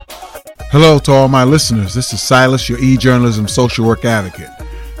Hello to all my listeners. This is Silas, your e-journalism social work advocate.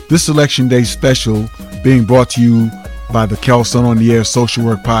 This Election Day special, being brought to you by the Kelson on the Air Social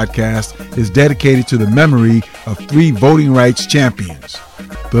Work Podcast, is dedicated to the memory of three voting rights champions.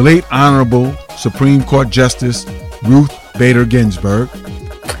 The late Honorable Supreme Court Justice Ruth Bader Ginsburg.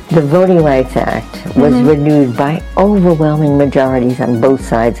 The Voting Rights Act was renewed by overwhelming majorities on both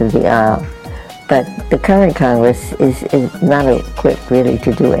sides of the aisle. But the current Congress is not equipped really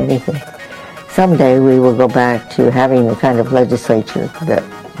to do anything. Someday we will go back to having the kind of legislature that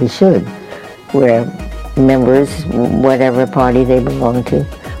we should, where members, whatever party they belong to,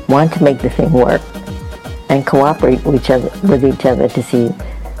 want to make the thing work and cooperate with each other to see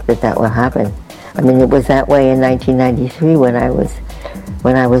that will happen. I mean, it was that way in 1993 when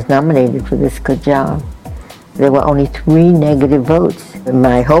I was nominated for this good job. There were only 3 negative votes.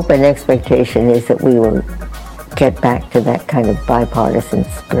 My hope and expectation is that we will get back to that kind of bipartisan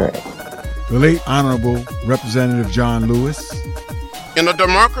spirit. The late Honorable Representative John Lewis. In a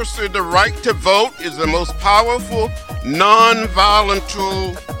democracy, the right to vote is the most powerful, non-violent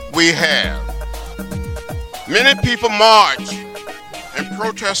tool we have. Many people marched and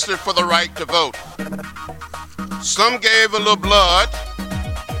protested for the right to vote. Some gave a little blood,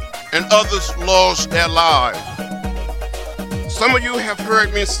 and others lost their lives. Some of you have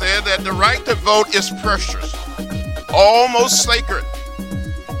heard me say that the right to vote is precious, almost sacred.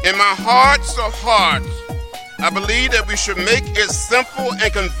 In my hearts of hearts, I believe that we should make it simple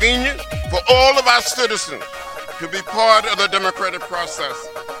and convenient for all of our citizens to be part of the democratic process.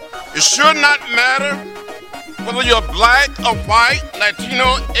 It should not matter whether you're black or white,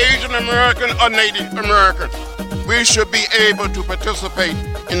 Latino, Asian American, or Native American. We should be able to participate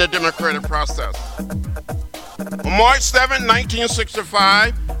in the democratic process. On March 7,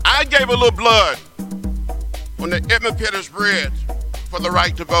 1965, I gave a little blood on the Edmund Pettus Bridge for the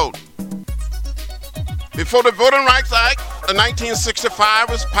right to vote. Before the Voting Rights Act of 1965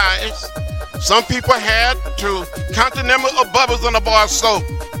 was passed, some people had to count the number of bubbles in a bar of soap,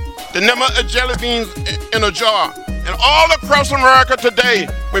 the number of jelly beans in a jar. And all across America today,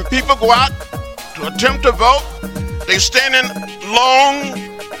 when people go out to attempt to vote, they stand in long,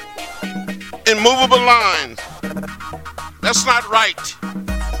 immovable lines. That's not right.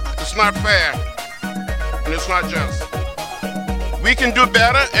 It's not fair. And it's not just. We can do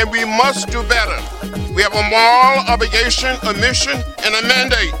better, and we must do better. We have a moral obligation, a mission, and a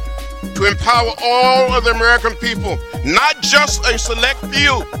mandate to empower all of the American people, not just a select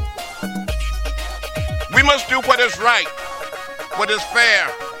few. We must do what is right, what is fair,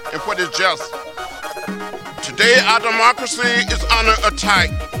 and what is just. Today, our democracy is under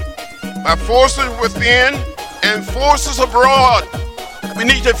attack by forces within and forces abroad. We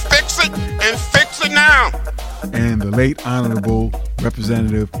need to fix it, and fix it now. And the late Honorable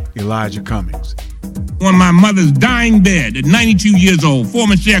Representative Elijah Cummings. On my mother's dying bed at 92 years old,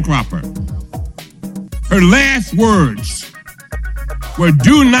 former sharecropper, her last words were,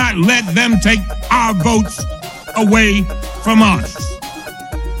 "Do not let them take our votes away from us."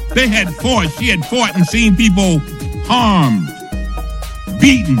 She had fought and seen people harmed,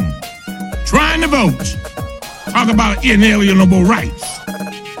 beaten, trying to vote. Talk about inalienable rights.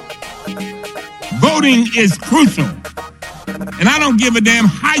 Voting is crucial, and I don't give a damn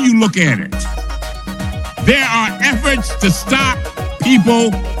how you look at it. There are efforts to stop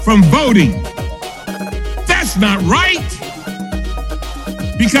people from voting. That's not right,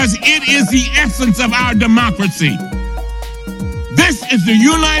 because it is the essence of our democracy. This is the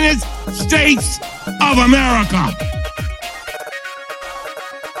United States of America.